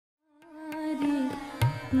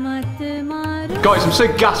Guys, I'm so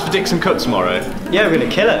gassed for Dixon Cup tomorrow. Yeah, we're gonna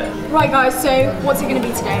kill it. Right guys, so what's it gonna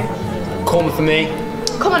be today? Corn for me.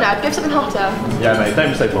 Come on Ed, give something hotter. Yeah mate,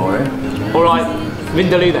 don't be so boring. Alright,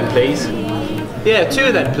 Vindaloo then please. Yeah, 2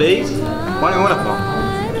 of them please. Why don't we want a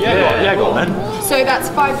one? Yeah, go on then. So that's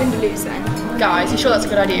 5 Vindaloos then. Guys, you sure that's a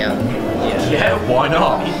good idea? Yeah, why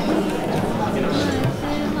not?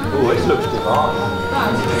 Oh, this looks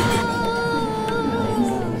divine.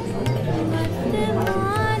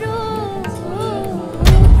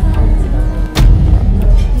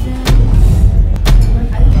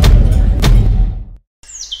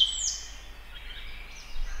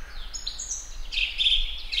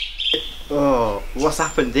 Oh, what's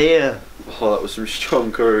happened here? Oh, that was some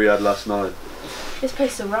strong curry we had last night. This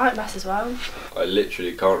place is a right mess as well. I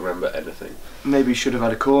literally can't remember anything. Maybe you should have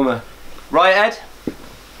had a korma. Right, Ed?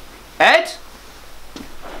 Ed?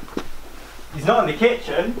 He's not in the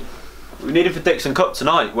kitchen. We need him for Dixon Cup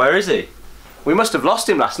tonight. Where is he? We must have lost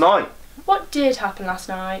him last night. What did happen last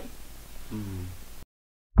night?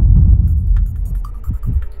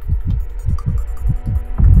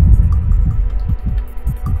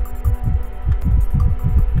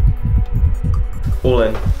 All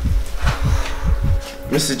in.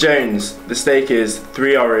 Mr. Jones, the steak is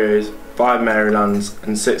 3 Oreos, 5 Marylands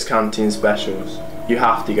and 6 canteen specials. You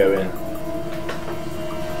have to go in.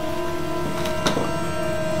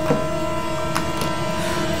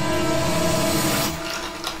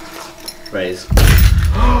 Raise.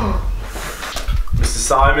 Mr.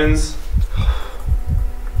 Simons.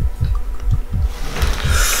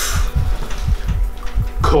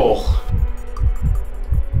 Call.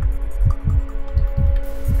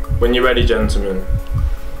 When you're ready, gentlemen,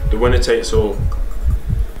 the winner takes all.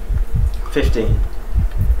 15.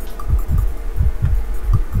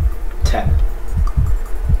 10.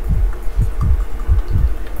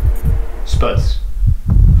 Spurs.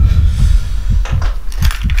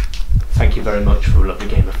 Thank you very much for a lovely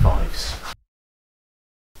game of fives.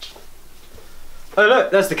 Oh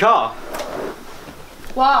look, there's the car.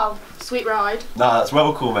 Wow, sweet ride. Nah, that's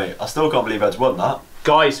well cool, mate. I still can't believe Ed's won that.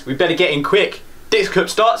 Guys, we better get in quick. Dixon Cup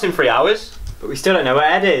starts in 3 hours. But we still don't know where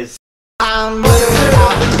Ed is.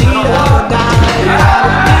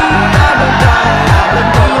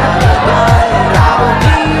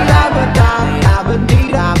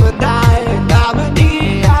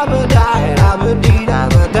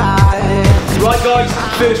 Right guys,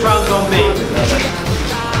 first round's on me.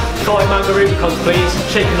 5 mango Rubicons please,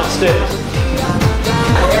 shaken not stirred.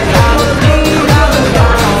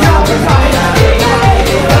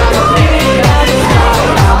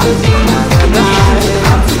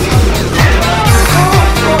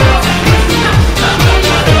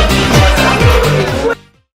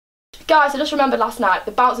 Guys, I just remembered last night,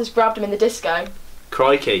 the bouncers grabbed him in the disco.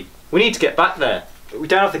 Crikey, we need to get back there. But we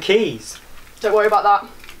don't have the keys. Don't worry about that.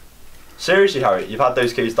 Seriously, Harry, you've had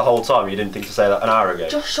those keys the whole time. You didn't think to say that an hour ago.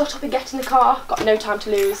 Just shut up and get in the car. Got no time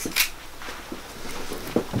to lose.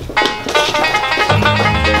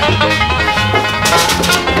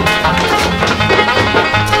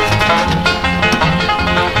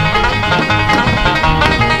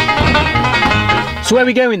 So where are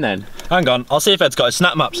we going then? Hang on, I'll see if Ed's got his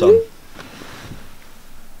snap maps on.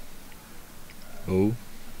 Ooh.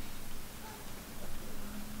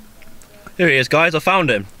 Here he is, guys. I found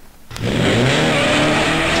him.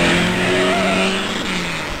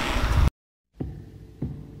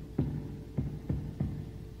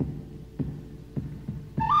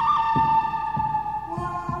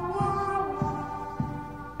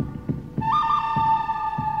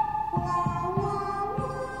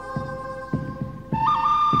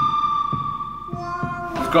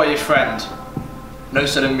 I've got your friend. No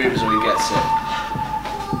sudden moves or he gets it.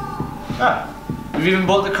 Ah, we've even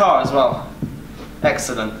bought the car as well.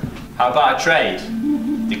 Excellent. How about a trade?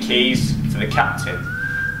 The keys for the captain.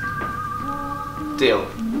 Deal.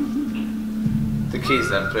 The keys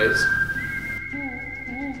then, please.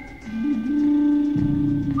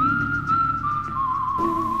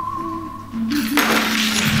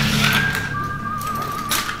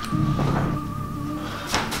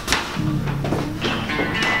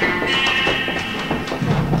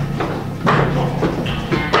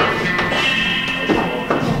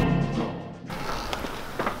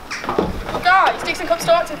 Guys, Dixon Cup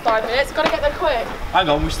starts in 5 minutes. Gotta get there quick. Hang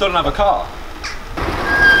on, we still don't have a car.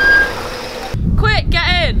 Quick,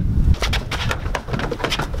 get in.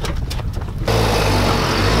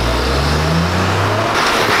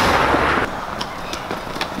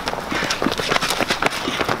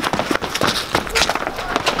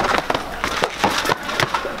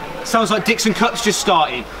 Sounds like Dixon Cup's just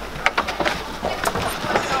started.